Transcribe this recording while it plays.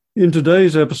In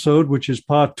today's episode, which is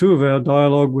part two of our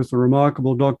dialogue with the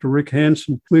remarkable Dr. Rick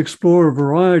Hanson, we explore a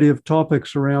variety of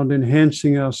topics around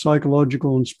enhancing our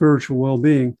psychological and spiritual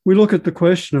well-being. We look at the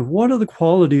question of what are the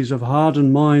qualities of heart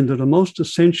and mind that are most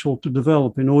essential to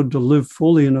develop in order to live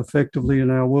fully and effectively in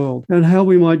our world, and how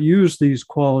we might use these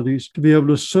qualities to be able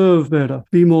to serve better,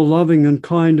 be more loving and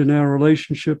kind in our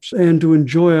relationships, and to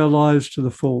enjoy our lives to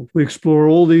the full. We explore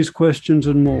all these questions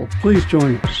and more. Please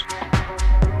join us.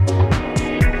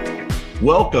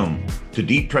 Welcome to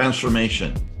Deep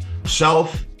Transformation,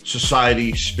 Self,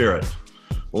 Society, Spirit,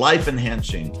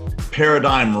 life-enhancing,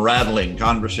 paradigm-rattling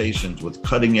conversations with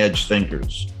cutting-edge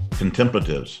thinkers,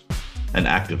 contemplatives, and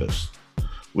activists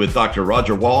with Dr.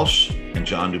 Roger Walsh and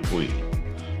John Dupuy.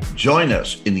 Join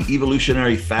us in the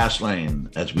evolutionary fast lane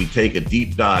as we take a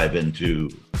deep dive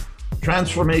into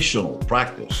transformational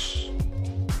practice,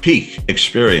 peak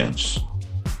experience,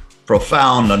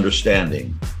 profound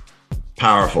understanding,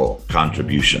 powerful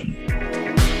contribution.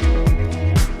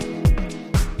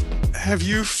 Have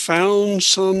you found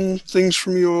some things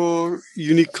from your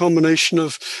unique combination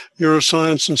of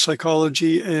neuroscience and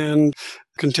psychology and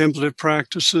contemplative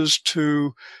practices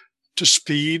to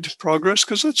speed progress?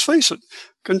 Because let's face it,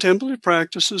 contemplative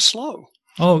practice is slow.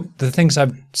 Oh, the things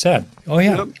I've said. Oh,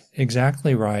 yeah, Yep.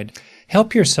 Exactly right.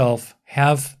 Help yourself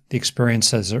have the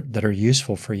experiences that are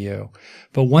useful for you.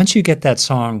 But once you get that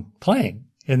song playing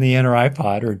in the inner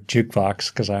iPod or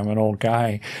jukebox, because I'm an old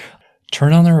guy,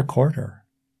 turn on the recorder.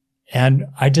 And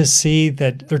I just see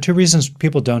that there are two reasons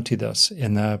people don't do this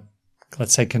in the,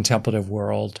 let's say, contemplative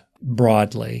world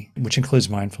broadly, which includes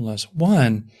mindfulness.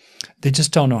 One, they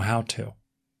just don't know how to.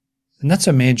 And that's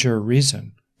a major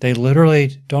reason. They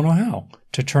literally don't know how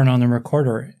to turn on the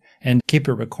recorder and keep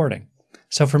it recording.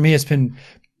 So for me, it's been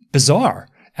bizarre,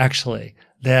 actually,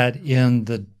 that in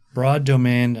the broad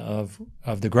domain of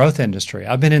the growth industry.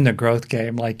 I've been in the growth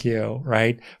game like you,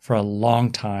 right, for a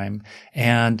long time,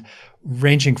 and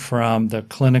ranging from the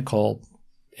clinical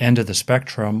end of the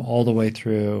spectrum all the way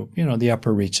through, the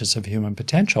upper reaches of human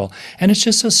potential. And it's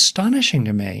just astonishing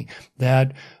to me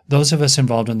that those of us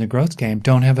involved in the growth game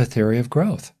don't have a theory of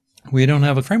growth. We don't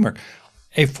have a framework.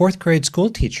 A fourth grade school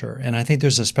teacher, and I think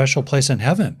there's a special place in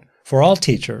heaven for all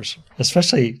teachers,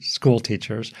 especially school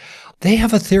teachers, they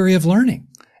have a theory of learning.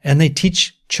 And they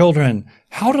teach children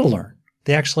how to learn.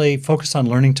 They actually focus on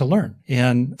learning to learn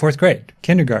in fourth grade,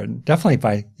 kindergarten, definitely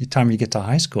by the time you get to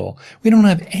high school. We don't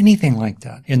have anything like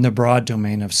that in the broad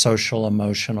domain of social,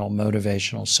 emotional,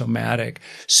 motivational, somatic,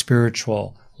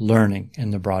 spiritual learning in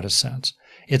the broadest sense.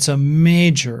 It's a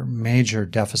major, major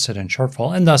deficit and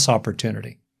shortfall, and thus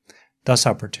opportunity.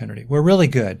 We're really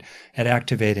good at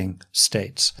activating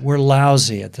states. We're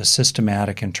lousy at the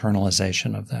systematic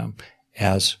internalization of them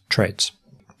as traits.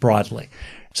 Broadly.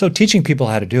 So teaching people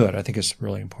how to do it, I think, is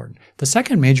really important. The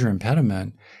second major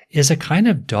impediment is a kind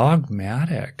of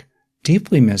dogmatic,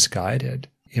 deeply misguided,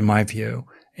 in my view,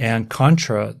 and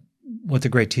contra what the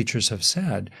great teachers have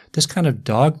said, this kind of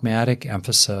dogmatic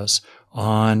emphasis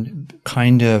on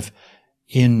kind of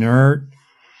inert,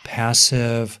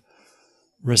 passive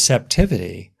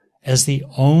receptivity as the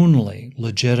only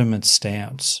legitimate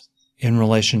stance in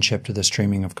relationship to the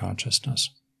streaming of consciousness,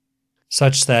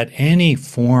 such that any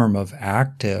form of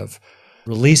active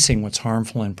releasing what's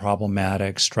harmful and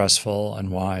problematic, stressful,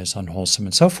 unwise, unwholesome,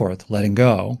 and so forth, letting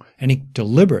go, any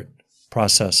deliberate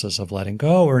processes of letting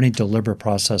go or any deliberate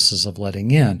processes of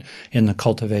letting in the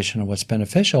cultivation of what's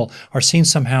beneficial, are seen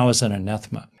somehow as an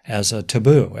anathema, as a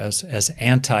taboo, as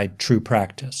anti-true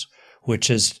practice, which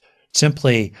is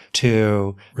simply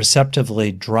to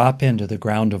receptively drop into the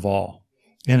ground of all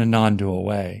in a non-dual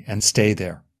way and stay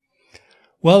there.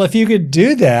 Well, if you could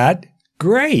do that,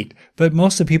 great. But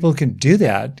most of the people who can do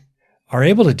that are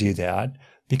able to do that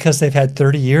because they've had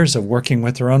 30 years of working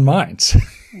with their own minds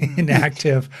in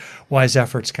active, wise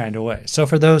efforts kind of way. So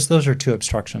for those are two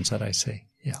obstructions that I see.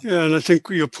 Yeah, and I think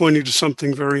you're pointing to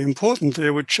something very important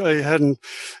there, which I hadn't,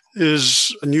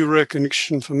 is a new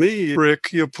recognition for me.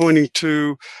 Rick, you're pointing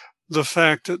to the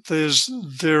fact that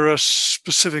there are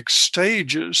specific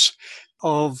stages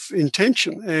of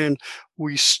intention, and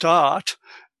we start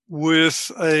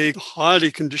with a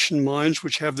highly conditioned minds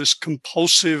which have this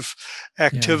compulsive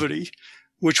activity,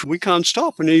 which we can't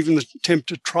stop. And even the attempt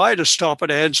to try to stop it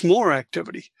adds more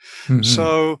activity. Mm-hmm.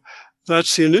 So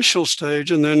that's the initial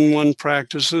stage. And then one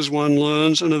practices, one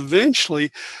learns, and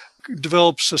eventually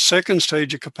develops a second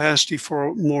stage of capacity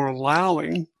for more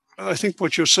allowing. I think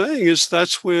what you're saying is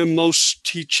that's where most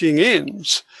teaching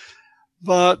ends.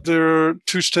 But there are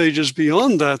two stages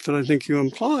beyond that I think you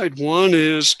implied. One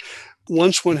is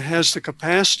once one has the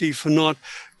capacity for not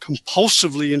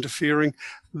compulsively interfering,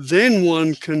 then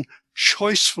one can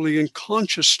choicefully and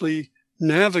consciously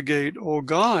navigate or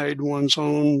guide one's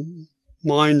own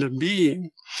mind and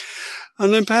being.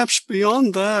 And then perhaps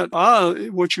beyond that,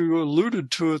 what you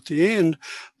alluded to at the end,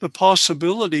 the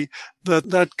possibility that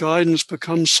that guidance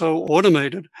becomes so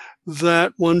automated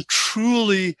that one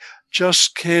truly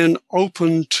just can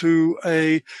open to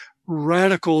a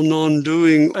radical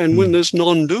non-doing. And when there's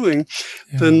non-doing,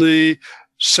 then the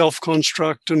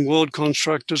self-construct and world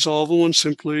construct dissolve, and one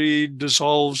simply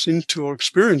dissolves into or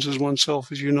experiences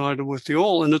oneself as united with the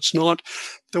all. And it's not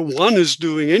the one is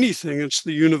doing anything, it's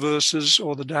the universe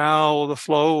or the Tao or the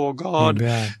flow or God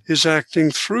is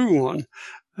acting through one.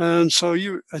 And so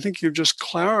I think you've just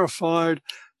clarified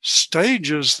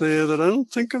stages there that I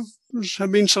don't think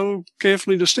have been so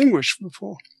carefully distinguished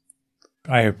before.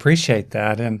 I appreciate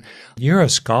that. And you're a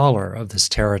scholar of this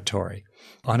territory.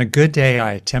 On a good day,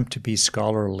 I attempt to be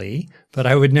scholarly, but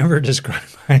I would never describe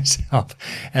myself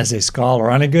as a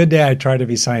scholar. On a good day, I try to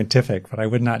be scientific, but I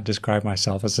would not describe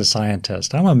myself as a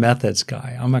scientist. I'm a methods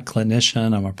guy. I'm a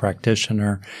clinician. I'm a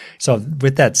practitioner. So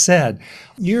with that said,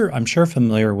 you're, I'm sure,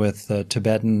 familiar with the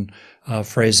Tibetan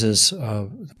phrases,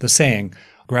 the saying,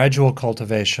 gradual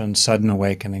cultivation, sudden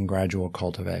awakening, gradual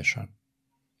cultivation.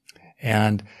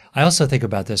 And I also think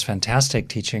about this fantastic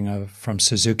teaching from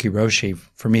Suzuki Roshi,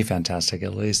 for me fantastic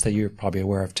at least, that you're probably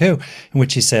aware of too, in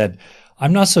which he said,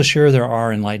 I'm not so sure there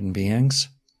are enlightened beings.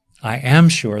 I am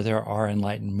sure there are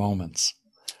enlightened moments.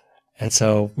 And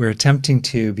so we're attempting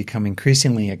to become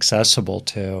increasingly accessible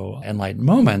to enlightened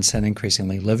moments and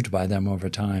increasingly lived by them over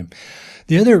time.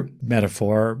 The other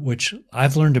metaphor, which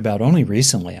I've learned about only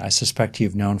recently, I suspect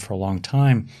you've known for a long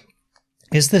time,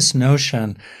 is this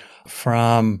notion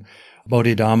from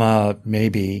Bodhidharma,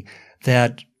 maybe,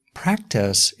 that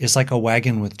practice is like a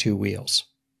wagon with two wheels.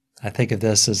 I think of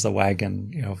this as the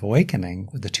wagon, of awakening,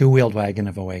 the two-wheeled wagon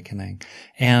of awakening.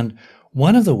 And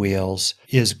one of the wheels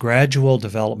is gradual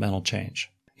developmental change,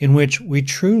 in which we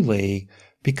truly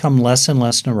become less and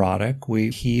less neurotic.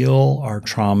 We heal our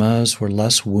traumas. We're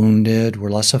less wounded. We're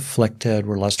less afflicted.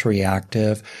 We're less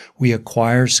reactive. We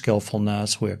acquire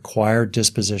skillfulness. We acquire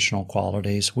dispositional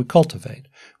qualities. We cultivate.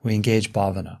 We engage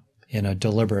bhavana in a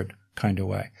deliberate kind of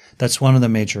way. That's one of the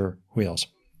major wheels.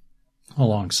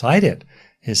 Alongside it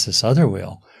is this other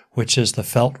wheel, which is the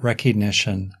felt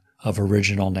recognition of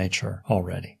original nature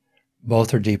already.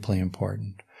 Both are deeply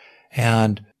important.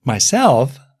 And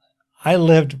myself, I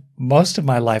lived most of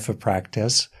my life of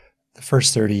practice, the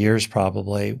first 30 years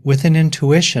probably, with an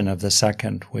intuition of the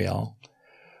second wheel.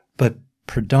 But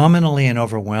predominantly and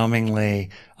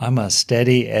overwhelmingly, I'm a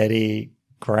steady Eddie,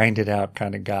 grind it out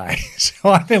kind of guy. So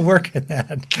I've been working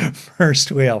that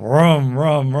first wheel. Rum,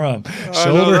 rum, rum.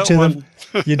 Shoulder to them.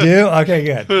 You do?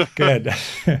 Okay, good.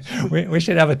 We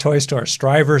should have a toy store.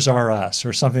 Strivers are us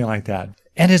or something like that.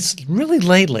 And it's really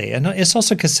lately, and it's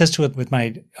also consistent with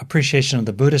my appreciation of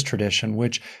the Buddhist tradition,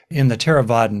 which in the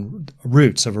Theravadan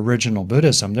roots of original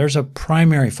Buddhism, there's a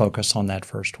primary focus on that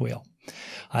first wheel.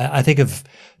 I think of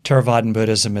Theravadan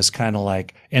Buddhism as kind of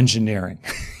like engineering,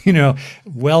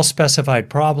 well-specified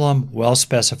problem,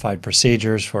 well-specified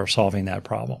procedures for solving that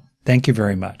problem. Thank you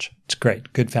very much. It's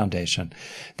great. Good foundation.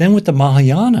 Then with the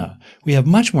Mahayana, we have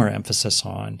much more emphasis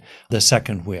on the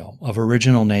second wheel of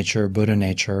original nature, Buddha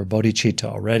nature, bodhicitta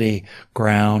already,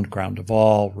 ground of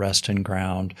all, rest and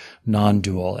ground,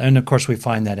 non-dual. And of course, we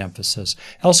find that emphasis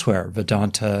elsewhere,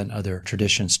 Vedanta and other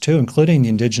traditions too, including the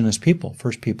indigenous people,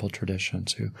 first people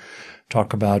traditions who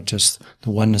talk about just the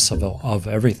oneness of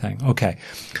everything. Okay.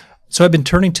 So I've been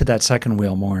turning to that second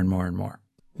wheel more and more and more.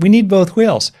 We need both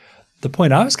wheels. The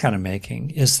point I was kind of making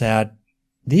is that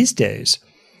these days,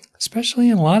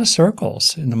 especially in a lot of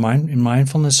circles, in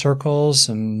mindfulness circles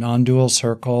and non-dual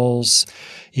circles,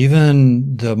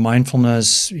 even the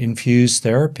mindfulness-infused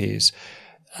therapies,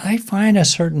 I find a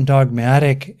certain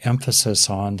dogmatic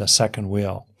emphasis on the second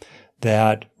wheel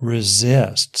that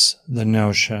resists the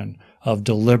notion of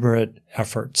deliberate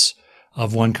efforts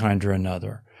of one kind or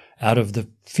another, out of the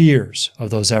fears of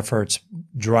those efforts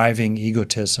driving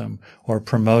egotism or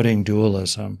promoting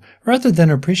dualism, rather than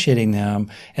appreciating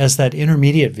them as that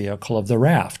intermediate vehicle of the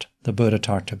raft the Buddha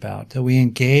talked about, that we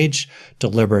engage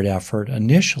deliberate effort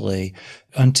initially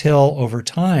until over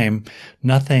time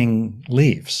nothing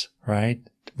leaves, right?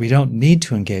 We don't need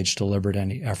to engage deliberate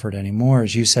effort anymore.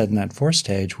 As you said in that fourth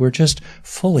stage, we're just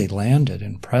fully landed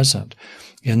and present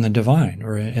in the divine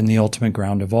or in the ultimate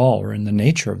ground of all or in the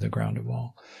nature of the ground of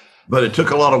all. But it took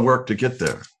a lot of work to get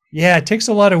there. Yeah, it takes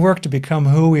a lot of work to become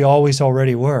who we always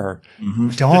already were. Mm-hmm.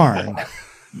 Darn.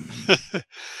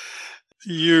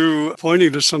 You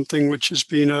pointing to something which has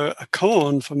been a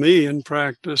koan for me in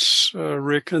practice,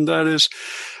 Rick, and that is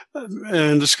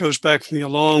And this goes back for me a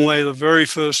long way. The very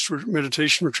first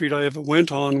meditation retreat I ever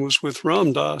went on was with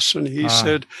Ram Dass, and he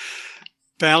said,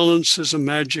 balance is a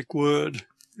magic word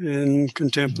in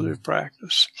contemplative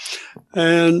practice.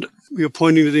 And we are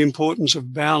pointing to the importance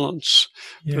of balance.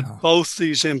 But both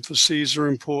these emphases are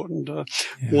important.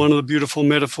 One of the beautiful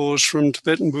metaphors from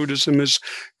Tibetan Buddhism is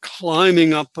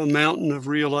climbing up a mountain of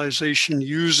realization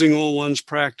using all one's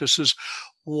practices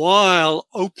while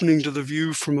opening to the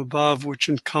view from above, which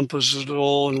encompasses it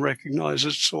all and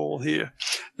recognizes it's all here.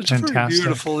 It's Fantastic. a very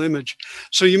beautiful image.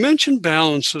 So you mentioned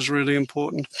balance is really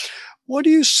important. What do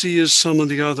you see as some of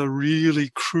the other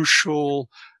really crucial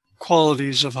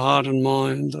qualities of heart and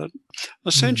mind that are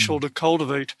essential to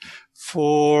cultivate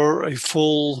for a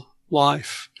full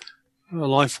life, a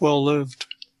life well lived?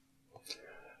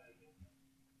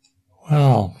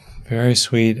 Well, very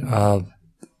sweet.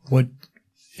 What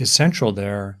is central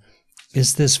there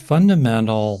is this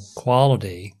fundamental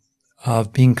quality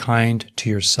of being kind to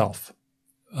yourself,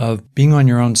 of being on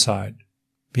your own side,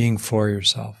 being for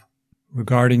yourself,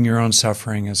 regarding your own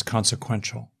suffering as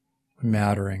consequential,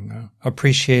 mattering,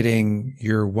 appreciating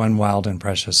your one wild and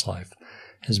precious life,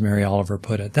 as Mary Oliver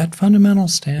put it. That fundamental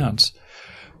stance,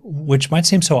 which might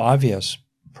seem so obvious,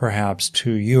 perhaps,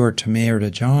 to you or to me or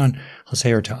to John, let's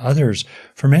say, or to others,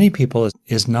 for many people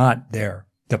is not there.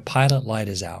 The pilot light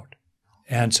is out.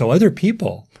 And so other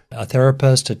people, a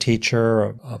therapist, a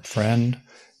teacher, a friend,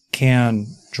 can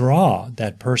draw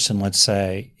that person, let's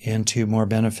say, into more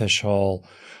beneficial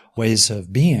ways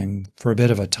of being for a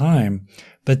bit of a time,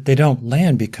 but they don't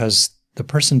land because the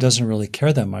person doesn't really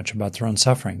care that much about their own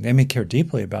suffering. They may care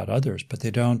deeply about others, but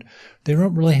they don't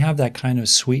really have that kind of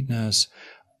sweetness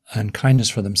and kindness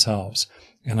for themselves.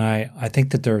 And I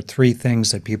think that there are three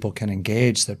things that people can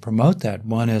engage that promote that.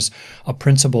 One is a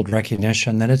principled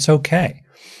recognition that it's okay.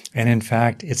 And in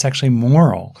fact, it's actually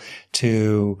moral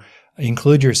to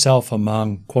include yourself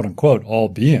among, quote unquote, all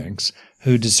beings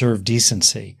who deserve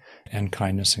decency and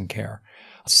kindness and care.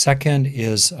 Second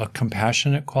is a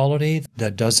compassionate quality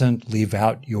that doesn't leave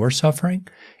out your suffering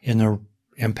in the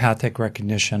empathic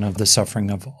recognition of the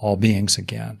suffering of all beings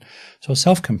again. So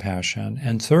self-compassion.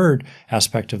 And third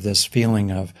aspect of this feeling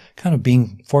of kind of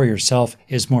being for yourself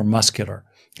is more muscular.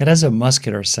 It has a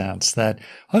muscular sense that,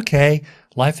 okay,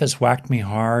 life has whacked me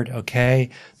hard. Okay,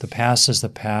 the past is the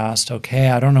past. Okay,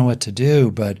 I don't know what to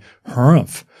do, but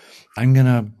humph, I'm going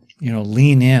to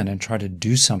lean in and try to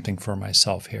do something for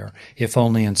myself here, if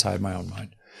only inside my own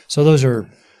mind. So those are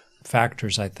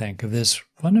factors, I think, of this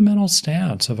fundamental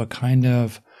stance of a kind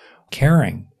of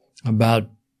caring about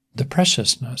the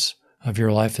preciousness of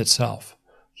your life itself.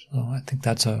 So I think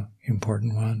that's an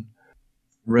important one.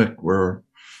 Rick,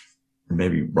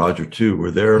 maybe Roger too, were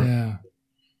there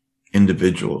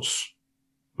individuals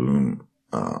whom,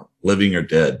 living or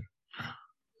dead,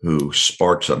 who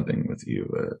sparked something with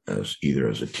you as either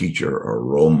as a teacher or a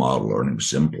role model or an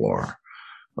exemplar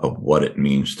of what it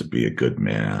means to be a good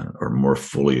man or more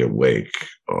fully awake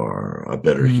or a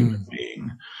better human being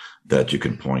that you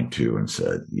can point to and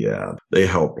said, yeah, they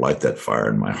helped light that fire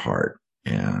in my heart.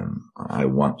 And I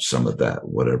want some of that,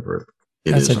 whatever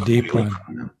it is. That's a deep one.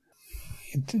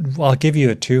 Well, I'll give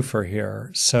you a twofer here.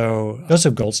 So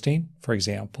Joseph Goldstein, for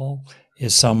example,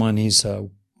 is someone, he's a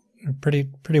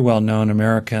pretty well-known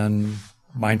American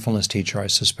mindfulness teacher. I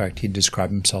suspect he'd describe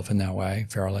himself in that way,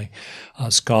 fairly.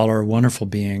 A scholar, wonderful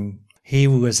being. He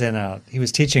was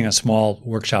teaching a small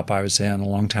workshop I was in a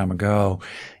long time ago,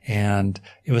 and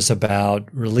it was about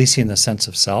releasing the sense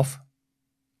of self,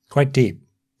 quite deep.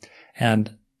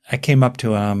 And I came up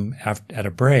to him at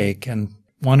a break and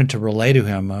wanted to relay to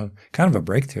him a kind of a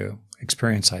breakthrough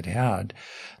experience I'd had,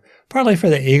 partly for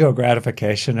the ego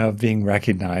gratification of being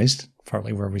recognized,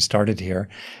 partly where we started here,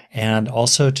 and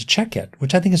also to check it,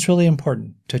 which I think is really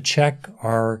important, to check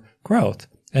our growth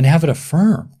and have it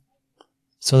affirm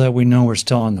so that we know we're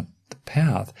still on the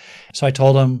path. So I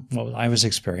told him what I was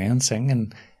experiencing,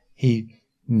 and he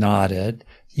nodded,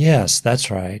 yes,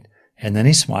 that's right. And then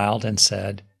he smiled and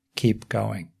said, keep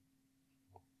going.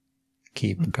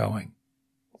 Keep going.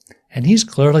 And he's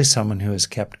clearly someone who has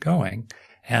kept going.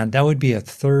 And that would be a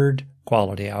third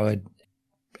quality I would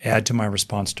add to my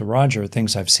response to Roger,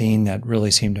 things I've seen that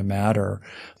really seem to matter.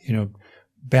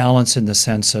 Balance in the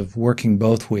sense of working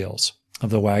both wheels of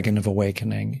the wagon of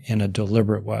awakening in a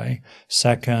deliberate way.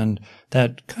 Second,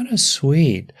 that kind of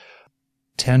sweet,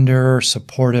 tender,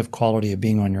 supportive quality of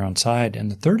being on your own side.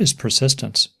 And the third is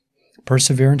persistence.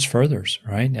 Perseverance furthers,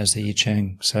 right? As the I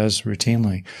Ching says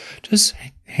routinely. Just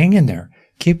hang in there.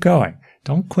 Keep going.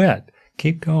 Don't quit.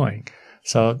 Keep going.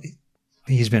 So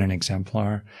he's been an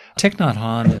exemplar. Thich Nhat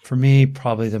Hanh, for me,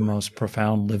 probably the most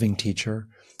profound living teacher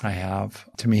I have.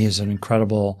 To me, he's an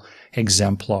incredible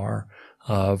exemplar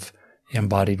of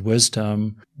embodied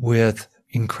wisdom with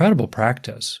incredible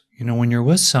practice. You know, when you're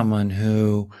with someone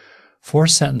who 4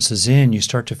 sentences in, you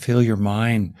start to feel your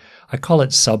mind, I call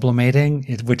it sublimating,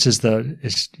 which is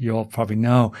you'll probably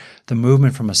know, the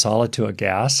movement from a solid to a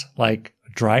gas, like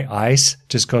dry ice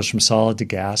just goes from solid to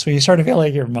gas. When you start to feel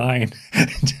like your mind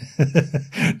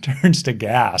turns to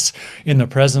gas in the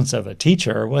presence of a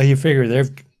teacher, well, you figure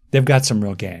they've got some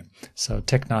real game. So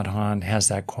Thich Nhat Hanh has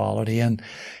that quality. And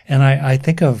I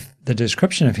think of the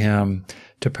description of him,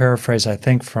 to paraphrase, I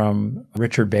think, from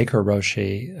Richard Baker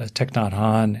Roshi, Thich Nhat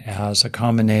Hanh as a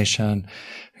combination.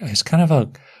 He's kind of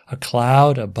a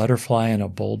cloud, a butterfly, and a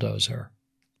bulldozer.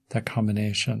 That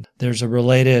combination. There's a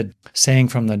related saying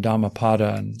from the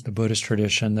Dhammapada and the Buddhist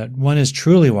tradition that one is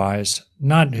truly wise,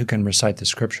 not who can recite the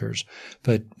scriptures,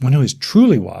 but one who is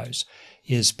truly wise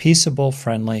is peaceable,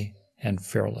 friendly, and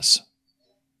fearless.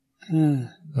 The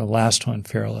last one,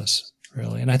 fearless,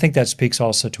 really. And I think that speaks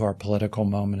also to our political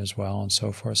moment as well and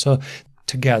so forth. So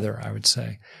together, I would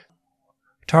say.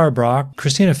 Tara Brach,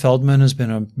 Christina Feldman has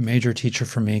been a major teacher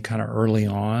for me kind of early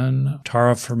on.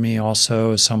 Tara, for me,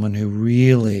 also is someone who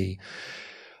really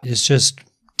is just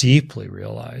deeply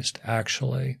realized,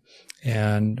 actually.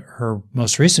 And her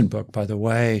most recent book, by the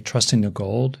way, Trusting the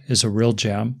Gold, is a real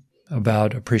gem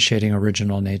about appreciating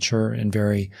original nature in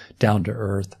very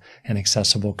down-to-earth and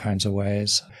accessible kinds of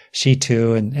ways. She,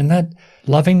 too, and that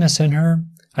lovingness in her,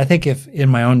 I think if in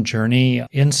my own journey,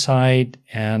 insight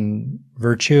and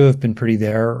virtue have been pretty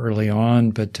there early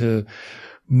on, but to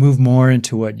move more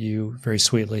into what you very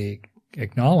sweetly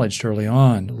acknowledged early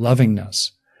on,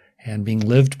 lovingness and being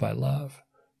lived by love,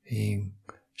 being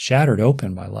shattered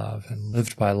open by love and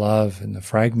lived by love in the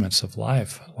fragments of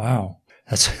life. Wow.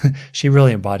 She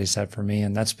really embodies that for me,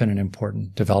 and that's been an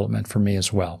important development for me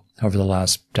as well over the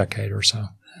last decade or so.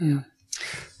 Yeah.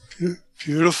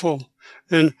 Beautiful.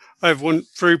 And I have one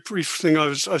very brief thing. I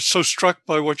was so struck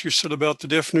by what you said about the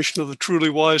definition of the truly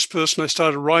wise person. I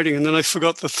started writing, and then I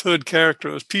forgot the third character.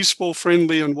 It was peaceable,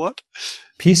 friendly, and what?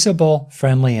 Peaceable,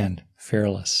 friendly, and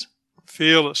fearless.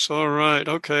 Fearless. All right.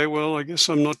 Okay. Well, I guess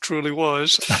I'm not truly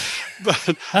wise.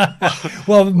 But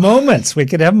well, moments. We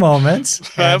could have moments.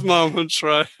 Have moments,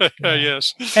 right?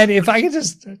 Yes. And if I could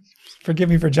just, forgive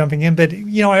me for jumping in, but,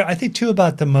 you know, I think, too,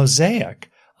 about the mosaic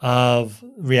of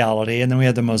reality, and then we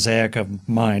have the mosaic of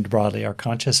mind broadly, our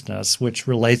consciousness, which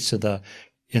relates to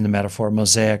in the metaphor,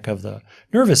 mosaic of the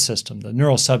nervous system, the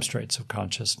neural substrates of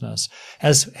consciousness,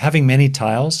 as having many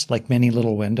tiles, like many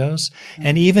little windows.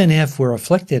 And even if we're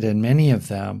afflicted in many of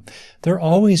them, there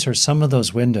always are some of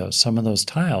those windows, some of those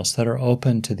tiles that are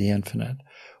open to the infinite,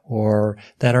 or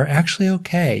that are actually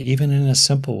okay, even in a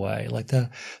simple way, like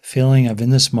the feeling of, in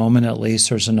this moment at least,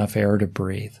 there's enough air to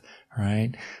breathe.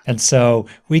 Right? And so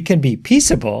we can be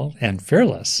peaceable and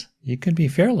fearless. You can be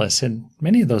fearless in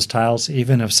many of those tiles,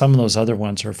 even if some of those other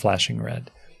ones are flashing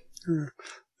red.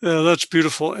 Yeah, that's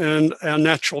beautiful. And our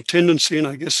natural tendency, and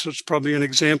I guess it's probably an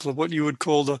example of what you would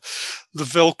call the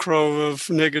Velcro of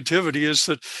negativity, is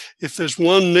that if there's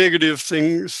one negative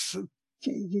thing,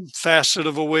 facet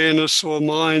of awareness or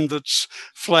mind that's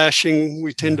flashing,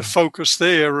 we tend to focus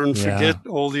there and forget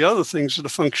all the other things that are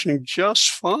functioning just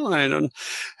fine, and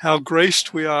how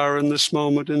graced we are in this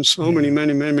moment in so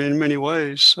many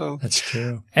ways. So that's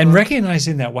true. And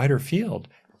recognizing that wider field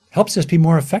helps us be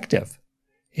more effective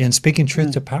in speaking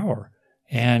truth to power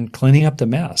and cleaning up the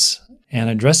mess and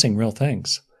addressing real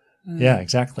things. Yeah,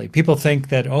 exactly. People think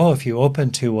that, if you open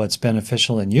to what's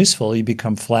beneficial and useful, you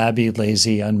become flabby,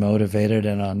 lazy, unmotivated,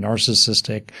 and a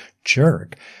narcissistic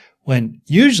jerk. When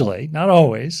usually, not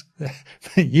always, but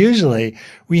usually,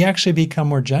 we actually become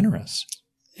more generous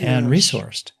and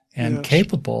resourced and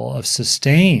capable of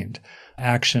sustained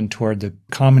action toward the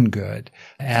common good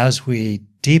as we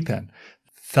deepen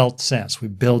felt sense. We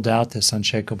build out this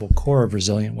unshakable core of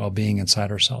resilient well-being inside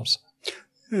ourselves.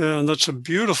 Yeah, and that's a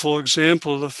beautiful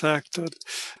example of the fact that,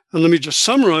 and let me just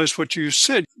summarize what you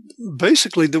said,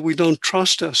 basically that we don't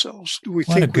trust ourselves.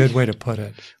 What a good way to put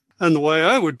it. And the way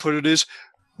I would put it is,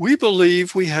 we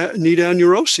believe we need our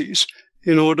neuroses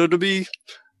in order to be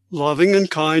loving and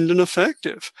kind and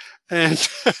effective. And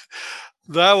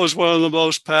that was one of the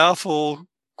most powerful,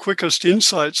 quickest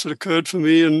insights that occurred for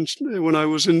me when I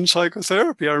was in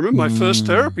psychotherapy. I remember my first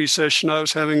therapy session, I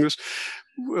was having this.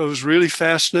 It was really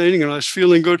fascinating and I was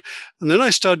feeling good. And then I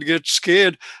started to get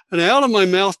scared and out of my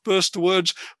mouth burst the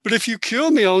words, "But if you cure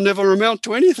me, I'll never amount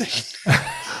to anything."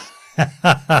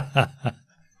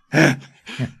 And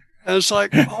it's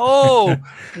like,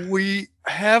 we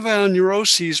have our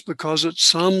neuroses because at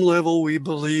some level we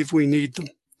believe we need them.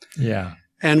 Yeah.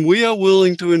 And we are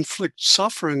willing to inflict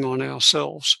suffering on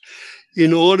ourselves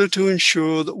in order to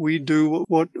ensure that we do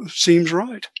what seems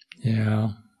right.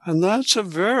 Yeah. And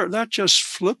that just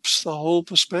flips the whole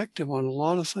perspective on a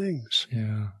lot of things.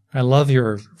 Yeah. I love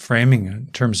your framing it in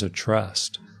terms of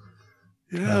trust.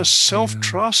 Yeah,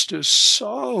 self-trust is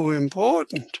so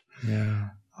important. Yeah.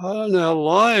 And our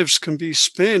lives can be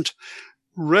spent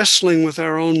wrestling with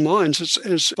our own minds.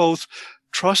 It's both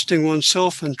trusting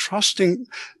oneself and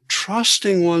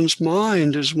trusting one's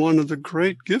mind is one of the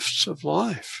great gifts of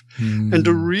life. And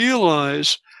to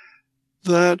realize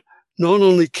that not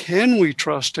only can we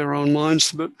trust our own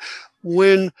minds, but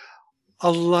when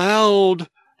allowed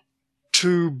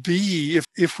to be,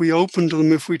 if we open to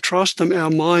them, if we trust them, our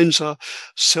minds are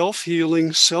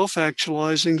self-healing,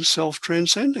 self-actualizing,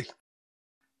 self-transcending.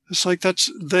 It's like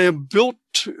they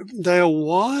are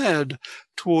wired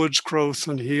towards growth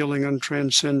and healing and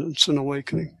transcendence and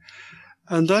awakening.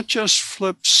 And that just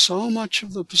flips so much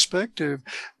of the perspective.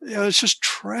 It's just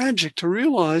tragic to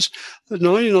realize that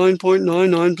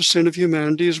 99.99% of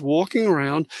humanity is walking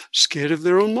around scared of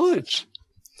their own minds.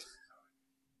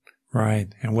 Right.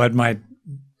 And what might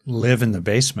live in the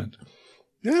basement.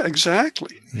 Yeah,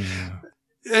 exactly. Yeah.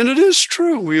 And it is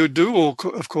true. We do, all,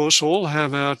 of course, all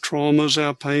have our traumas,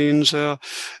 our pains, our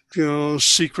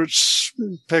secrets,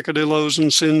 peccadillos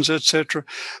and sins, etc.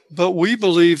 But we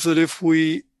believe that if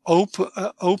we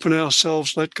open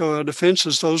ourselves, let go our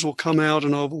defenses, those will come out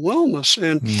and overwhelm us.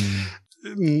 And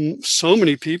so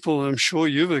many people, I'm sure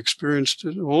you've experienced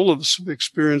it, all of us have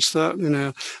experienced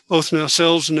that both in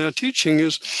ourselves and our teaching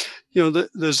is,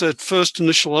 there's that first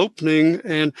initial opening,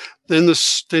 and then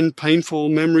painful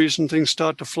memories and things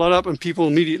start to flood up and people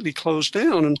immediately close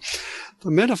down. And the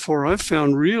metaphor I've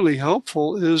found really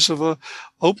helpful is of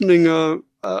opening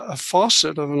a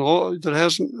faucet of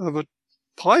a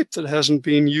pipe that hasn't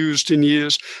been used in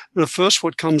years. And at first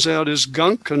what comes out is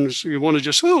gunk, and you want to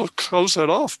just, close that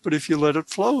off. But if you let it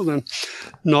flow, then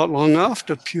not long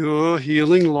after, pure,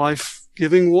 healing,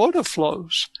 life-giving water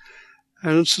flows.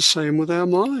 And it's the same with our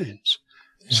minds.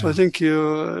 Yeah. So I think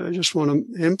I just want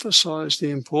to emphasize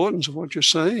the importance of what you're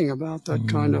saying about that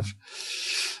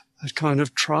kind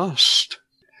of trust.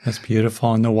 That's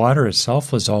beautiful. And the water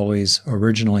itself was always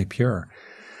originally pure.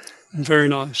 Very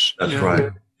nice. That's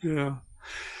right. Yeah.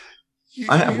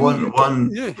 I have one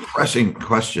pressing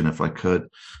question, if I could.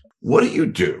 What do you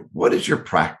do? What is your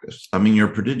practice? I mean, you're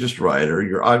a prodigious writer.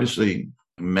 You're obviously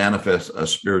manifest a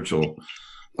spiritual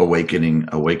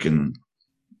awaken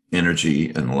energy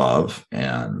and love.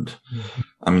 And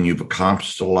I mean, you've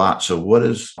accomplished a lot. So what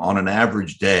is, on an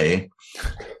average day,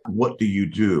 what do you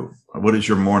do? What is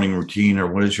your morning routine,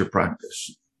 or what is your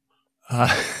practice?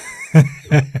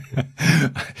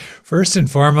 First and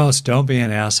foremost, don't be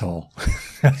an asshole.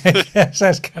 I guess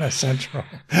that's kind of central.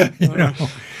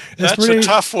 That's a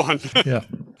tough one.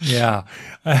 Yeah.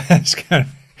 It's kind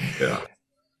of,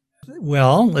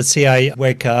 Well, let's see. I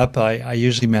wake up. I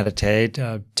usually meditate.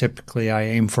 Typically, I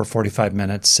aim for 45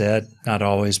 minutes sit. Not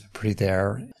always pretty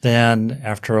there. Then,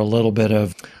 after a little bit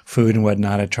of food and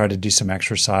whatnot, I try to do some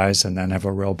exercise and then have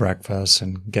a real breakfast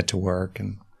and get to work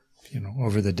and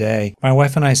over the day. My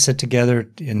wife and I sit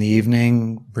together in the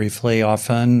evening briefly,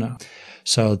 often.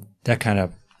 So that kind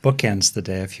of bookends the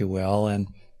day, if you will. And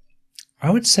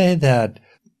I would say that,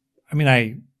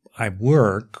 I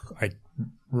work, I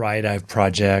write, I have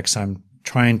projects. I'm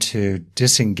trying to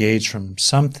disengage from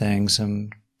some things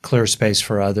and clear space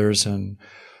for others and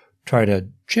try to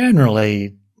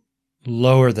generally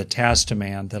lower the task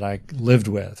demand that I lived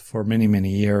with for many, many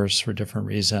years for different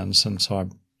reasons. And so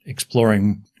I'm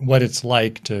exploring what it's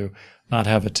like to not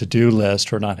have a to-do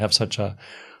list or not have such a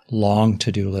long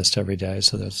to-do list every day.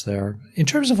 So that's there. In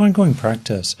terms of ongoing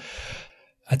practice,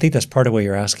 I think that's part of what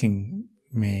you're asking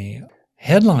me.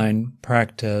 Headline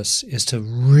practice is to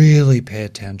really pay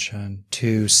attention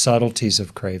to subtleties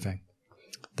of craving,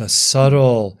 the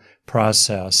subtle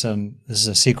process. And this is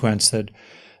a sequence that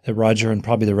Roger and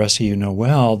probably the rest of you know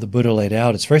well. The Buddha laid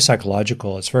out. It's very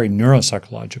psychological. It's very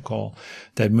neuropsychological,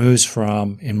 that moves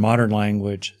from, in modern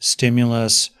language,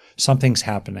 stimulus, something's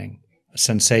happening, a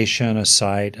sensation, a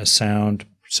sight, a sound,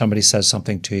 somebody says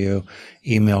something to you,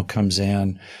 email comes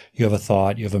in, you have a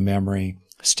thought, you have a memory,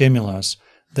 stimulus.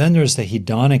 Then there's the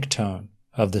hedonic tone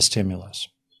of the stimulus.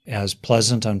 As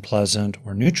pleasant, unpleasant,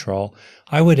 or neutral,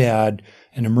 I would add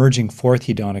an emerging fourth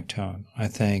hedonic tone, I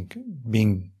think,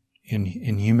 being in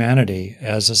humanity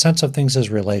as a sense of things as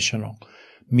relational,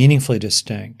 meaningfully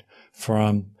distinct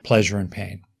from pleasure and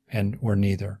pain, or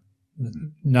neither.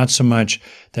 Not so much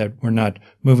that we're not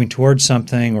moving towards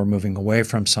something or moving away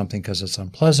from something because it's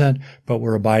unpleasant, but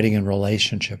we're abiding in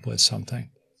relationship with something.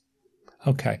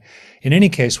 Okay. In any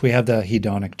case, we have the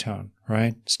hedonic tone,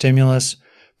 right? Stimulus,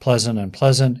 pleasant,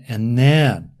 unpleasant, and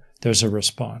then there's a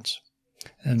response.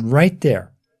 And right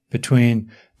there,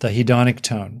 between the hedonic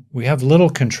tone, we have little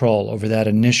control over that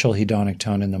initial hedonic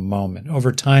tone in the moment.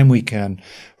 Over time, we can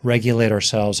regulate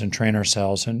ourselves and train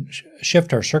ourselves and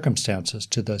shift our circumstances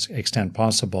to the extent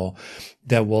possible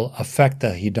that will affect the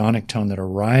hedonic tone that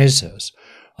arises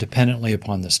dependently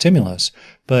upon the stimulus.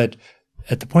 But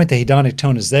at the point the hedonic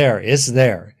tone is there, it's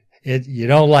there. You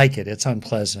don't like it, it's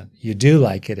unpleasant. You do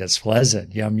like it, it's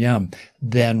pleasant, yum, yum.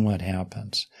 Then what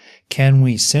happens? Can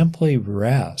we simply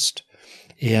rest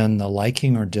in the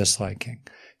liking or disliking?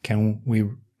 Can we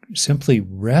simply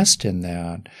rest in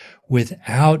that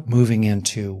without moving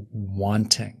into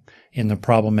wanting in the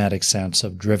problematic sense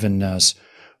of drivenness,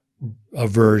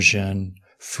 aversion,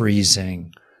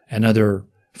 freezing, and other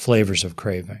flavors of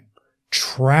craving?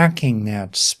 Tracking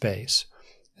that space.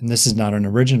 And this is not an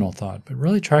original thought, but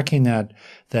really tracking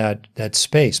that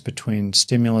space between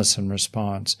stimulus and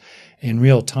response in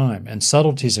real time and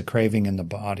subtleties of craving in the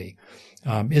body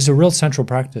is a real central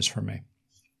practice for me.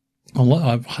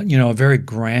 A very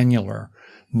granular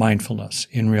mindfulness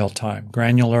in real time.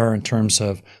 Granular in terms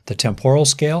of the temporal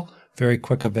scale, very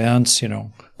quick events,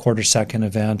 quarter-second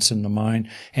events in the mind,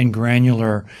 and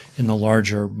granular in the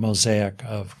larger mosaic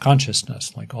of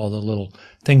consciousness, like all the little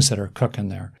things that are cooking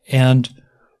there. And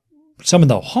some of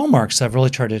the hallmarks I've really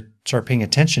tried to start paying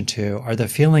attention to are the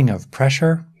feeling of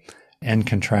pressure and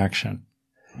contraction.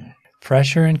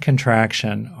 Pressure and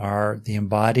contraction are the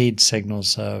embodied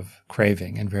signals of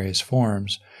craving in various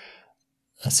forms.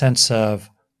 A sense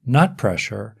of not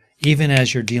pressure, even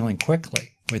as you're dealing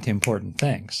quickly with important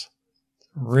things.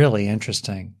 Really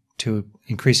interesting to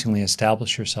increasingly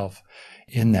establish yourself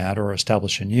in that or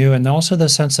establish in you. And also the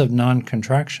sense of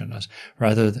non-contraction,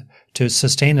 rather to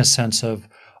sustain a sense of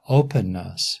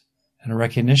openness and a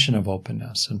recognition of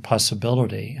openness and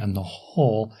possibility and the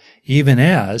whole, even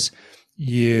as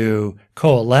you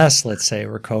coalesce, let's say,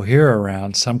 or cohere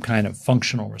around some kind of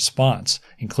functional response,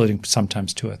 including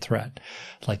sometimes to a threat,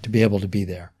 like to be able to be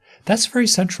there. That's very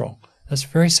central. That's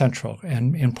very central.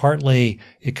 And partly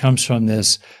it comes from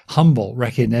this humble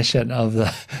recognition of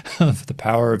the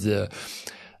power of the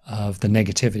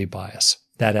negativity bias,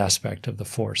 that aspect of the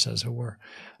force, as it were.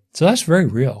 So that's very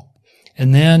real.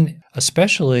 And then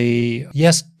especially,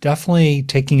 yes, definitely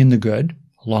taking in the good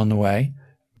along the way,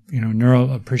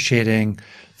 appreciating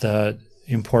the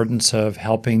importance of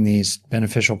helping these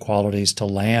beneficial qualities to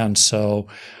land so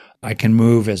I can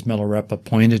move, as Milarepa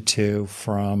pointed to,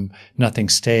 from nothing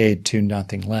stayed to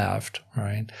nothing left,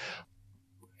 right?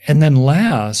 And then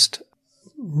last,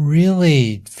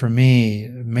 really for me,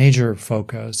 major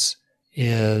focus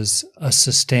is a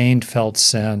sustained felt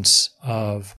sense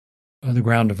of the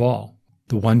ground of all.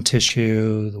 The one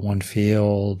tissue, the one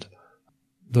field,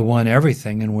 the one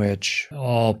everything in which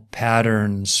all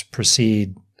patterns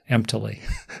proceed emptily.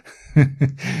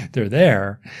 They're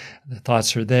there. The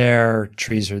thoughts are there.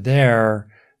 Trees are there,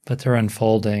 but they're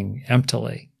unfolding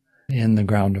emptily in the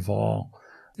ground of all.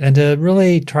 And to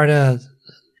really try to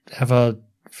have a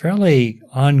fairly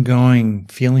ongoing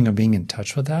feeling of being in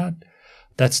touch with that,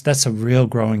 that's a real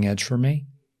growing edge for me.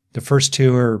 The first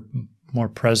two are more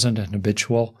present and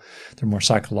habitual. They're more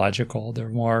psychological. They're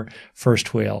more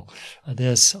first wheel.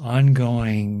 This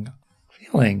ongoing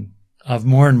feeling of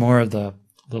more and more of the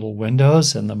little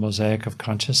windows and the mosaic of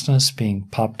consciousness being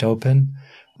popped open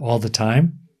all the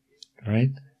time, right?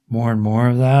 More and more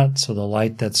of that. So the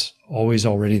light that's always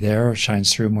already there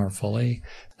shines through more fully.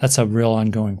 That's a real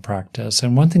ongoing practice.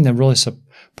 And one thing that really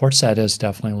supports that is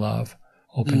definitely love,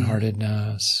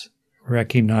 open-heartedness,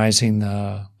 recognizing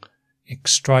the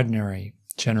extraordinary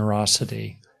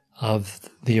generosity of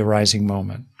the arising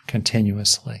moment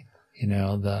continuously,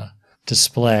 the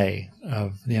display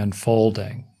of the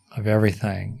unfolding of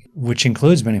everything, which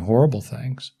includes many horrible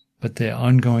things, but the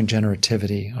ongoing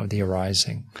generativity of the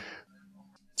arising.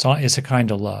 It's a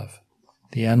kind of love,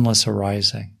 the endless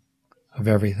arising of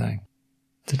everything.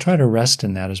 To try to rest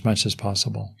in that as much as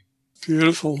possible.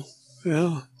 Beautiful.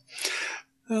 Yeah.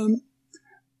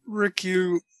 Rick,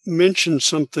 you mentioned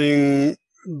something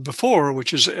before,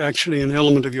 which is actually an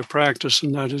element of your practice,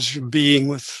 and that is your being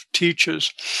with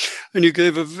teachers. And you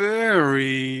gave a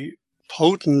very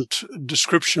potent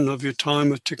description of your time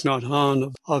with Thich Nhat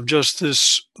Hanh, of just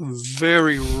this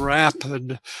very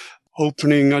rapid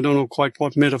opening. I don't know quite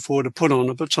what metaphor to put on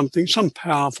it, but some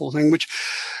powerful thing,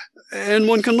 and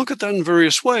one can look at that in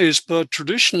various ways, but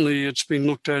traditionally it's been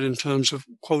looked at in terms of,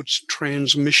 quotes,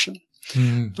 transmission.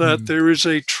 Mm-hmm. That there is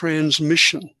a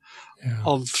transmission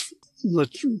of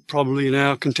probably in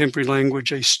our contemporary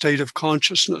language, a state of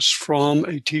consciousness from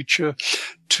a teacher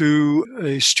to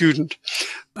a student,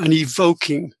 an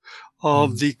evoking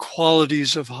of the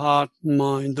qualities of heart and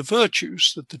mind, the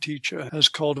virtues that the teacher has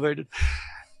cultivated.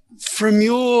 From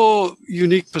your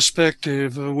unique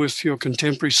perspective with your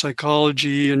contemporary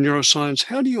psychology and neuroscience,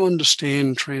 how do you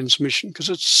understand transmission? Because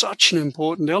it's such an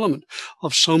important element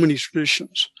of so many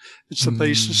traditions. It's the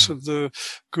basis of the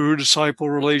guru-disciple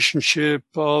relationship,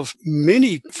 of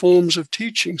many forms of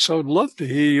teaching. So I'd love to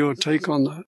hear your take on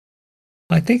that.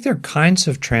 I think there are kinds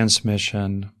of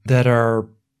transmission that are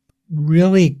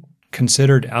really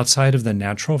considered outside of the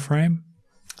natural frame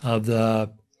of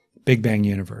the Big Bang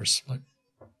universe, like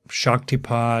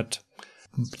Shaktipat,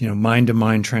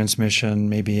 mind-to-mind transmission,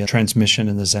 maybe a transmission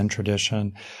in the Zen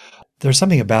tradition. There's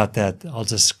something about that, I'll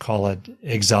just call it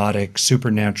exotic,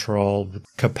 supernatural,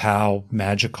 kapow,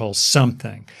 magical,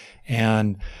 something.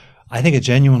 And I think a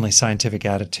genuinely scientific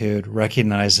attitude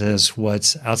recognizes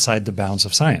what's outside the bounds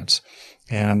of science.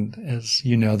 And as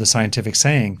you know, the scientific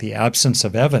saying, the absence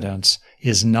of evidence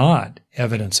is not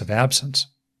evidence of absence.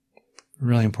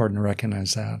 Really important to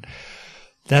recognize that.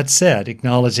 That said,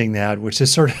 acknowledging that, which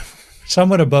is sort of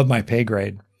somewhat above my pay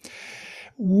grade,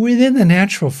 within the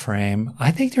natural frame,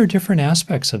 I think there are different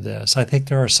aspects of this. I think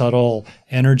there are subtle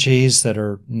energies that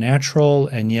are natural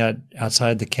and yet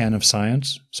outside the ken of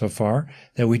science so far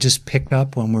that we just pick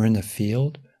up when we're in the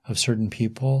field of certain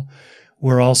people.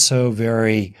 We're also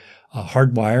very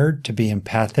hardwired to be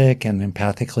empathic and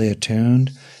empathically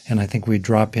attuned. And I think we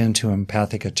drop into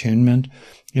empathic attunement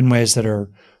in ways that are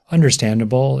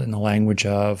understandable in the language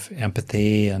of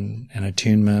empathy and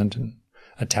attunement and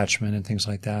attachment and things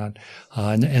like that,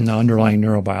 and the underlying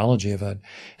neurobiology of it.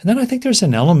 And then I think there's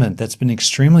an element that's been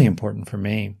extremely important for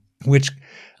me, which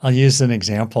I'll use an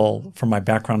example from my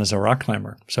background as a rock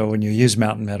climber. So when you use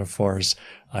mountain metaphors,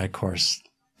 I, of course,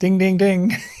 ding, ding,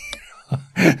 ding,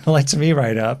 lights me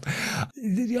right up.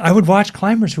 I would watch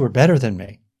climbers who were better than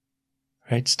me,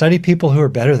 right? Study people who are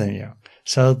better than you.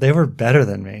 So they were better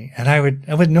than me. And I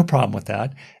would no problem with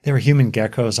that. They were human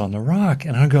geckos on the rock.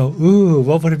 And I'd go, ooh,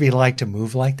 what would it be like to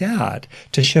move like that?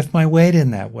 To shift my weight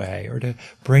in that way, or to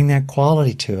bring that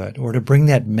quality to it, or to bring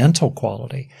that mental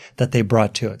quality that they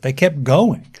brought to it. They kept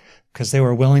going because they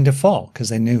were willing to fall, because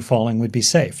they knew falling would be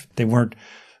safe. They weren't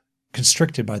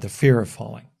constricted by the fear of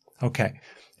falling. Okay.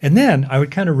 And then I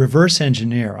would kind of reverse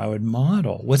engineer. I would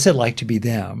model what's it like to be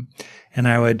them. And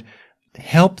I would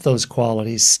help those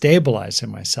qualities stabilize in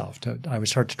myself. I would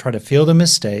start to try to feel them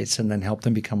as states and then help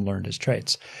them become learned as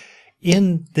traits.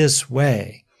 In this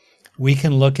way, we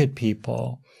can look at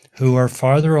people who are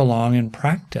farther along in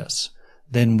practice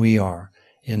than we are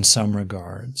in some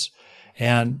regards.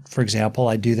 And for example,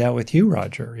 I do that with you,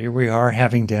 Roger. Here we are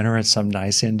having dinner at some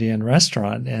nice Indian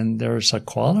restaurant, and there's a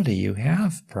quality you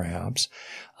have, perhaps.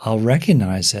 I'll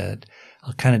recognize it.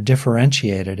 I'll kind of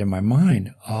differentiate it in my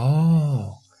mind.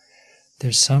 Oh,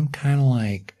 there's some kind of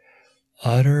like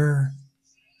utter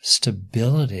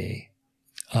stability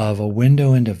of a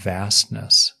window into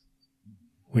vastness,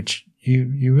 which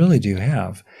you really do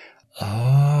have.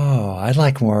 Oh, I'd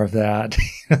like more of that.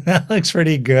 That looks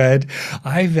pretty good.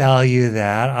 I value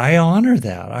that. I honor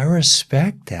that. I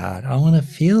respect that. I want to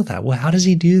feel that. Well, how does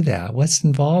he do that? What's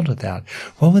involved with that?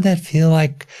 What would that feel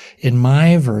like in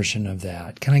my version of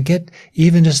that? Can I get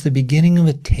even just the beginning of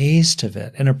a taste of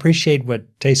it and appreciate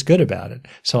what tastes good about it?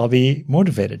 So I'll be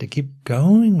motivated to keep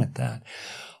going with that.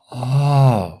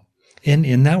 Oh,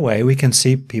 in that way, we can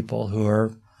see people who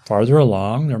are farther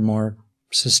along. They're more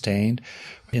sustained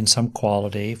in some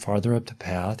quality, farther up the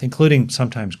path, including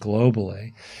sometimes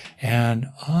globally. And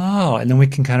then we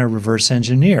can kind of reverse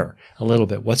engineer a little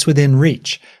bit. What's within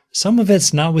reach? Some of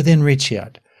it's not within reach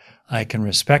yet. I can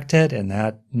respect it, and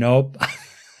that, nope.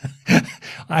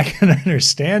 I can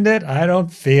understand it. I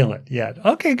don't feel it yet.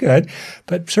 Okay, good.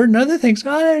 But certain other things,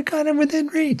 they're kind of within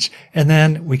reach. And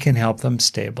then we can help them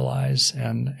stabilize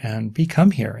and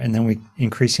become here. And then we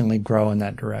increasingly grow in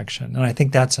that direction. And I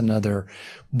think that's another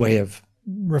way of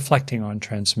reflecting on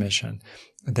transmission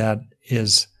that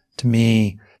is, to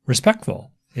me,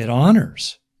 respectful. It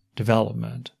honors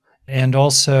development and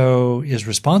also is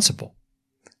responsible,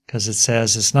 because it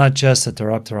says it's not just that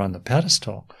they're up there on the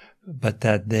pedestal, but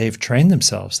that they've trained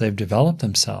themselves, they've developed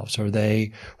themselves, or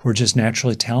they were just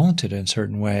naturally talented in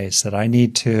certain ways that I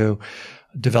need to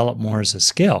develop more as a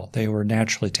skill. They were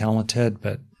naturally talented,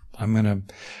 but I'm going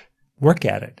to work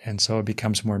at it. And so it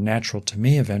becomes more natural to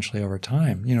me eventually over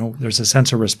time. There's a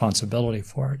sense of responsibility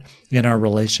for it in our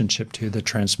relationship to the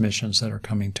transmissions that are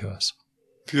coming to us.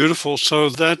 Beautiful. So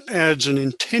that adds an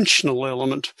intentional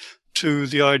element to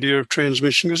the idea of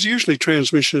transmission, because usually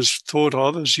transmission is thought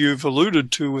of, as you've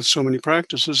alluded to with so many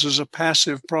practices, as a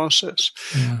passive process.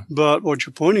 Yeah. But what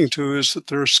you're pointing to is that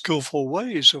there are skillful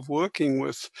ways of working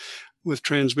with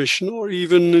transmission, or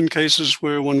even in cases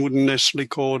where one wouldn't necessarily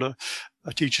call it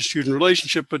a teacher-student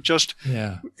relationship, but just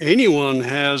anyone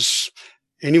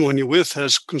you're with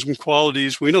has some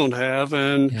qualities we don't have,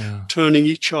 and turning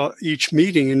each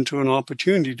meeting into an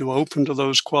opportunity to open to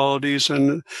those qualities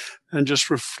and just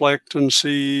reflect and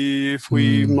see if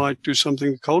we might do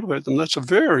something to cultivate them. That's a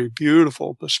very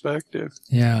beautiful perspective.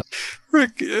 Yeah.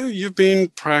 Rick, you've been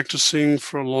practicing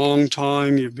for a long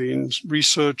time. You've been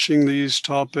researching these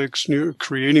topics,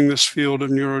 creating this field of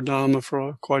neurodharma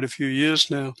for quite a few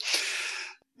years now.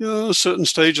 A certain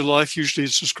stage of life, usually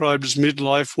it's described as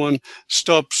midlife, one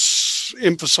stops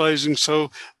emphasizing so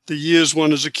the years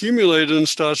one has accumulated and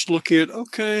starts looking at,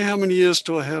 okay, how many years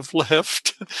do I have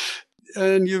left?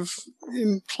 And you've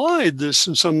implied this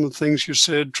in some of the things you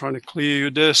said, trying to clear your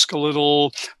desk a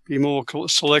little, be more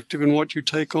selective in what you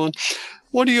take on.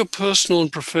 What are your personal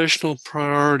and professional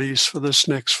priorities for this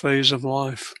next phase of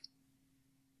life?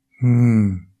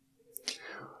 Well,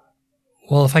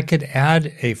 if I could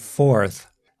add a fourth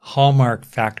hallmark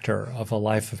factor of a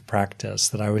life of practice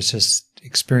that I was just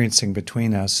experiencing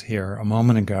between us here a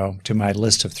moment ago to my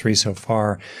list of 3 so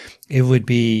far, it would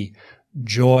be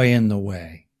joy in the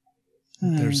way.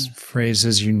 There's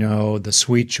phrases, the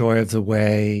sweet joy of the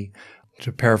way,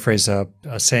 to paraphrase a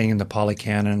saying in the Pali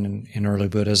Canon in early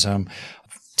Buddhism,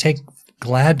 take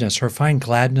gladness or find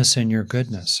gladness in your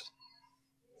goodness.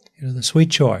 The sweet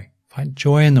joy, find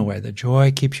joy in the way. The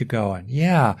joy keeps you going.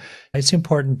 Yeah, it's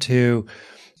important to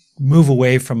move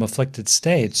away from afflicted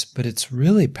states, but it's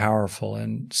really powerful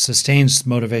and sustains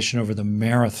motivation over the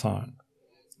marathon.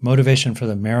 Motivation for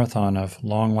the marathon of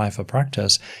long life of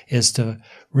practice is to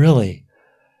really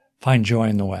find joy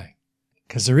in the way,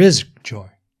 because there is joy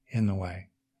in the way.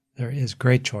 There is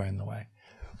great joy in the way.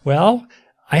 Well,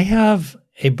 I have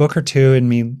a book or two in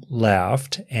me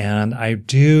left, and I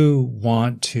do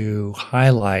want to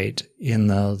highlight in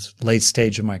the late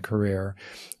stage of my career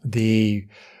the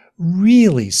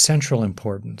really central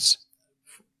importance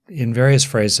in various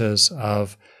phrases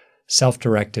of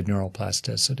self-directed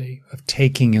neuroplasticity, of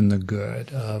taking in the good,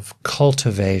 of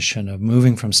cultivation, of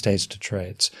moving from states to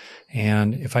traits.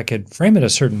 And if I could frame it a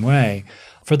certain way,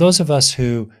 for those of us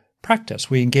who practice,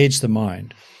 we engage the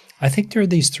mind. I think there are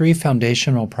these 3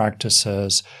 foundational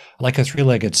practices, like a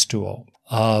 3-legged stool,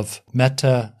 of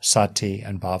metta, sati,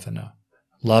 and bhavana,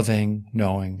 loving,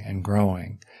 knowing, and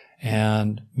growing.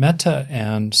 And metta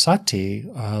and sati,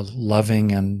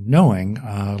 loving and knowing,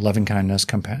 loving kindness,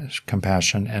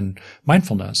 compassion, and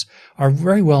mindfulness, are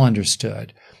very well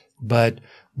understood. But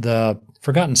the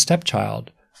forgotten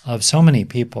stepchild of so many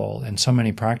people and so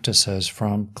many practices,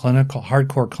 from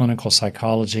hardcore clinical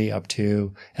psychology up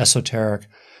to esoteric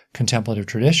contemplative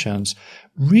traditions,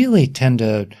 really tend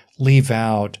to leave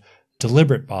out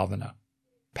deliberate bhavana.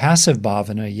 Passive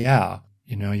bhavana,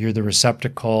 you're the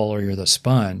receptacle or you're the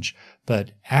sponge,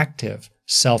 but active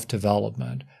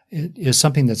self-development is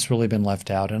something that's really been left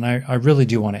out. And I really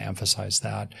do want to emphasize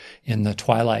that in the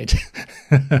twilight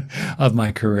of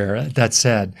my career. That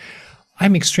said,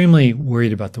 I'm extremely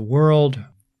worried about the world.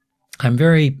 I'm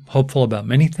very hopeful about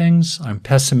many things. I'm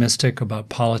pessimistic about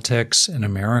politics in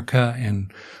America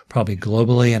and probably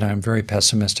globally, and I'm very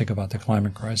pessimistic about the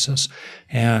climate crisis.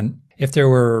 And if there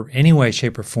were any way,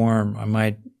 shape, or form I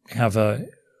might have a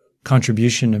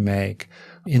contribution to make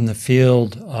in the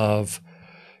field of,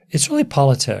 it's really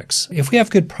politics. If we have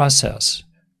good process,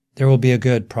 there will be a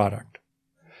good product.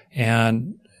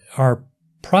 And our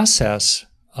process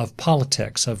of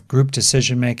politics, of group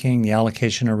decision-making, the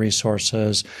allocation of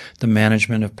resources, the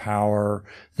management of power,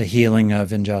 the healing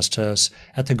of injustice,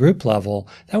 at the group level,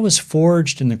 that was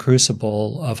forged in the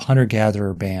crucible of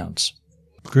hunter-gatherer bands.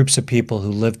 Groups of people who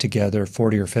lived together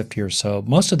 40 or 50 or so,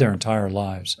 most of their entire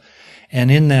lives. And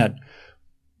in that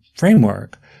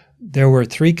framework, there were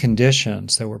 3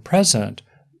 conditions that were present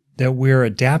that we're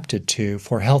adapted to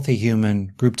for healthy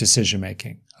human group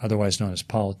decision-making, otherwise known as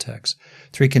politics.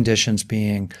 3 conditions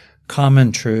being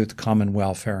common truth, common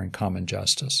welfare, and common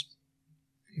justice.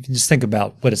 If you just think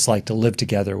about what it's like to live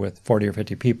together with 40 or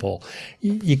 50 people,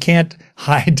 you can't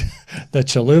hide the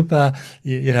chalupa.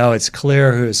 It's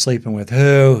clear who's sleeping with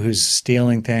who's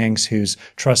stealing things, who's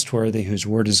trustworthy, whose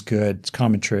word is good. It's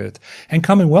common truth. And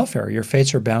common welfare, your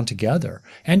fates are bound together.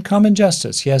 And common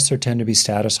justice. Yes, there tend to be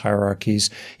status hierarchies,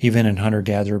 even in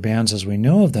hunter-gatherer bands as we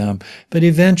know of them. But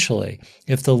eventually,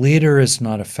 if the leader is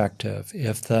not effective,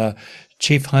 if the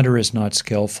chief hunter is not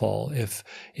skillful, if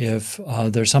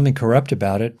there's something corrupt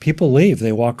about it, people leave,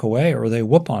 they walk away, or they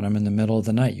whoop on them in the middle of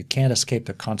the night. You can't escape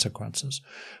the consequences.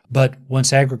 But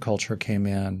once agriculture came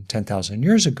in 10,000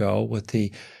 years ago with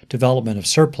the development of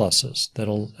surpluses that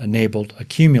enabled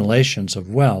accumulations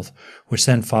of wealth, which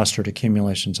then fostered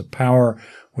accumulations of power,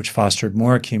 which fostered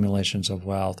more accumulations of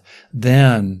wealth,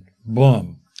 then,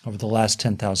 boom, over the last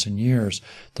 10,000 years,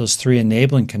 those three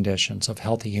enabling conditions of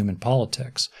healthy human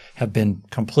politics have been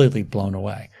completely blown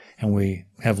away. And we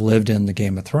have lived in the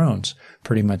Game of Thrones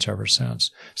pretty much ever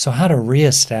since. So how to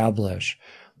reestablish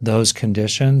those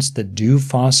conditions that do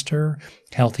foster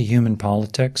healthy human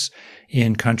politics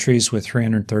in countries with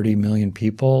 330 million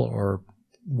people or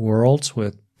worlds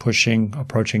with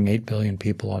approaching 8 billion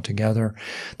people altogether,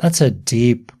 that's a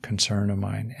deep concern of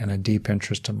mine and a deep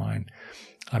interest of mine.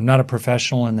 I'm not a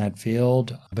professional in that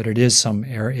field, but it's an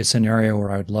area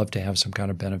where I'd love to have some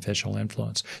kind of beneficial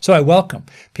influence. So I welcome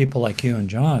people like you and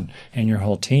John and your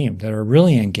whole team that are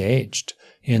really engaged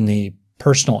in the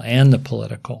personal and the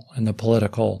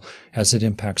political as it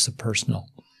impacts the personal.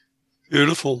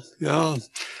 Beautiful. Yeah.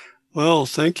 Well,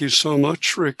 thank you so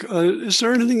much, Rick. Is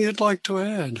there anything you'd like to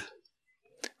add?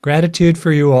 Gratitude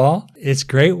for you all. It's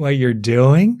great what you're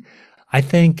doing. I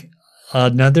think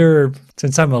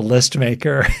since I'm a list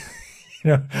maker,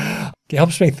 it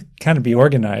helps me kind of be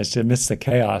organized amidst the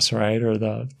chaos, right? Or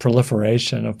the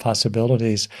proliferation of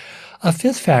possibilities. A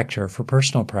fifth factor for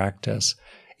personal practice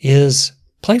is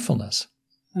playfulness,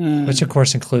 which of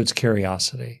course includes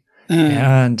curiosity.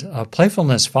 And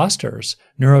playfulness fosters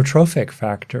neurotrophic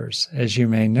factors, as you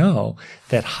may know,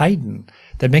 that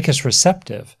make us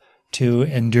receptive to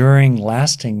enduring,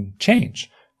 lasting change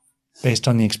based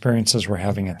on the experiences we're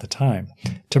having at the time,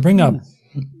 to bring up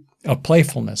a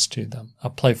playfulness to them,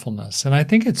 And I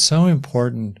think it's so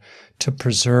important to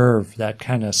preserve that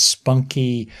kind of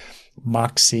spunky,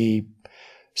 moxie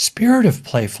spirit of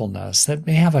playfulness that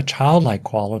may have a childlike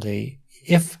quality,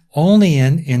 if only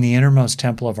in the innermost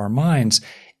temple of our minds,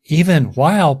 even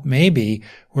while maybe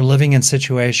we're living in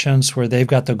situations where they've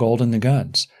got the gold and the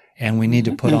guns. And we need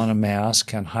to put on a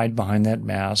mask and hide behind that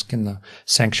mask in the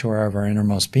sanctuary of our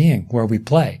innermost being, where we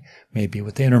play, maybe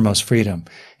with the innermost freedom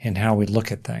in how we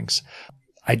look at things.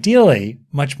 Ideally,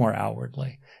 much more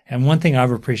outwardly. And one thing I've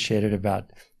appreciated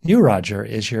about you, Roger,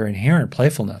 is your inherent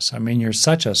playfulness. I mean, you're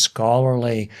such a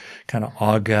scholarly, kind of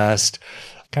august,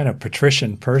 kind of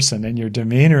patrician person in your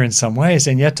demeanor in some ways,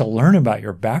 and yet to learn about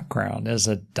your background as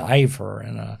a diver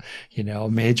and a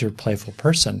major playful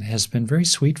person has been very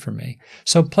sweet for me.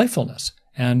 So playfulness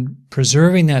and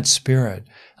preserving that spirit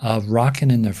of rocking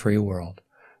in the free world.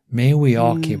 May we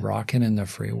all keep rocking in the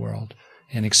free world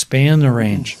and expand the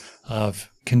range of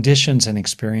conditions and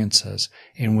experiences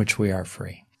in which we are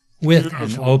free with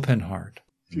an open heart.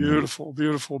 Beautiful,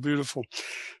 beautiful, beautiful.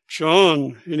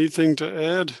 John, anything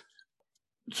to add?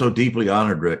 So deeply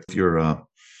honored, Rick, your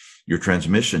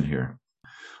transmission here.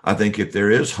 I think if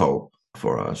there is hope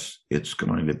for us, it's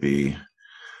going to be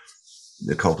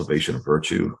the cultivation of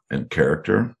virtue and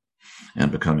character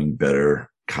and becoming better,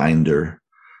 kinder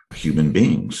human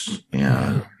beings.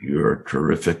 And you're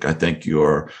terrific. I think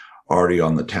you're already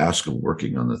on the task of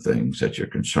working on the things that you're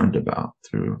concerned about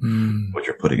through what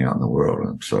you're putting out in the world.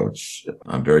 And so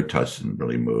I'm very touched and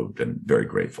really moved and very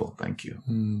grateful. Thank you.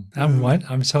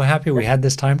 I'm so happy we had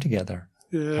this time together.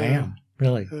 Yeah. I am,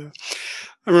 really. Yeah.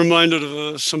 I'm reminded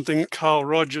of something Carl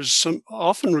Rogers,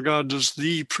 often regarded as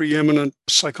the preeminent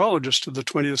psychologist of the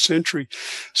 20th century,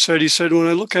 said. He said, "When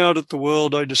I look out at the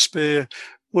world, I despair.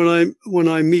 When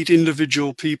I meet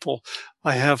individual people,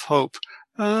 I have hope."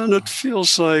 And it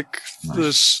feels like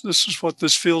this is what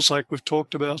this feels like. We've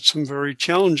talked about some very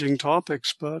challenging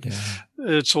topics, but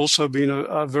it's also been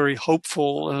a very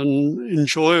hopeful and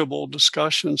enjoyable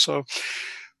discussion. So,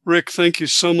 Rick, thank you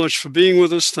so much for being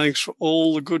with us. Thanks for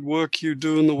all the good work you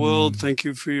do in the world. Thank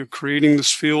you for your creating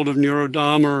this field of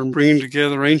neurodharma and bringing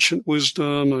together ancient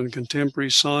wisdom and contemporary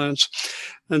science.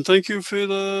 And thank you for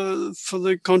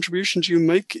the contributions you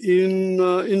make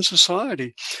in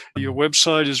society. Your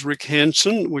website is Rick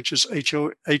Hanson, which is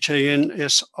Hanson,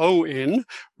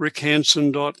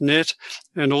 rickhanson.net.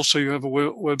 And also you have a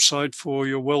website for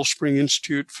your Wellspring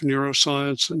Institute for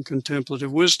Neuroscience and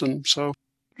Contemplative Wisdom. So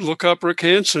look up Rick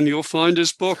Hanson. You'll find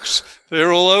his books.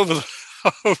 They're all over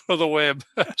the web.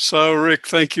 So, Rick,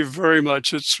 thank you very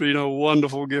much. It's been a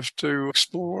wonderful gift to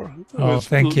explore.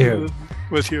 Thank you.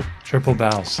 With you. Triple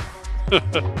bows.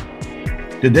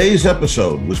 Today's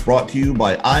episode was brought to you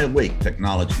by iAwake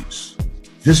Technologies.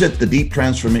 Visit the Deep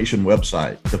Transformation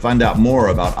website to find out more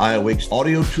about iAwake's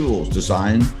audio tools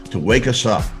designed to wake us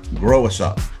up, grow us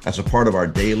up as a part of our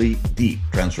daily deep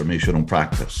transformational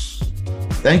practice.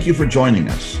 Thank you for joining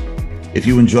us. If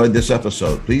you enjoyed this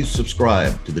episode, please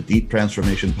subscribe to the Deep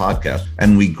Transformation Podcast,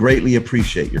 and we greatly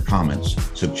appreciate your comments,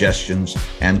 suggestions,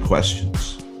 and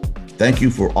questions. Thank you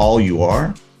for all you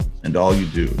are and all you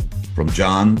do. From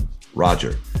John,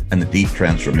 Roger, and the Deep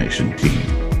Transformation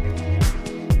team.